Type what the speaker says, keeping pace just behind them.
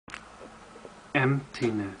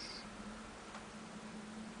Emptiness.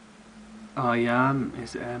 I am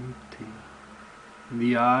is empty.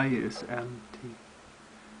 The I is empty.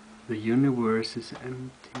 The universe is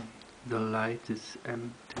empty. The light is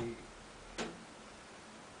empty.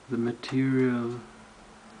 The material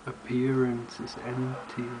appearance is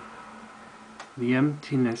empty. The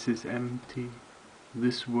emptiness is empty.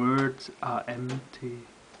 These words are empty.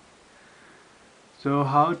 So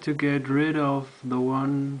how to get rid of the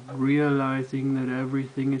one realizing that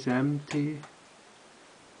everything is empty?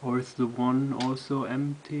 Or is the one also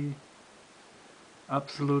empty?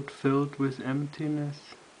 Absolute filled with emptiness?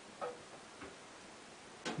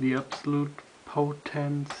 The absolute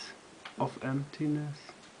potence of emptiness?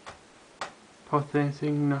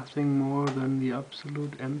 Possessing nothing more than the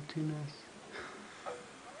absolute emptiness?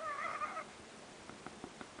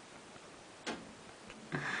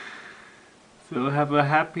 So have a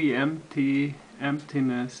happy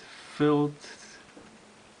emptiness filled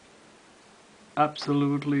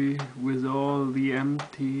absolutely with all the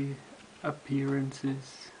empty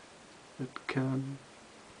appearances that can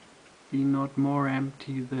be not more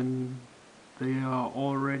empty than they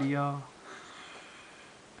already are.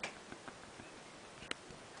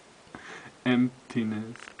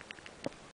 Emptiness.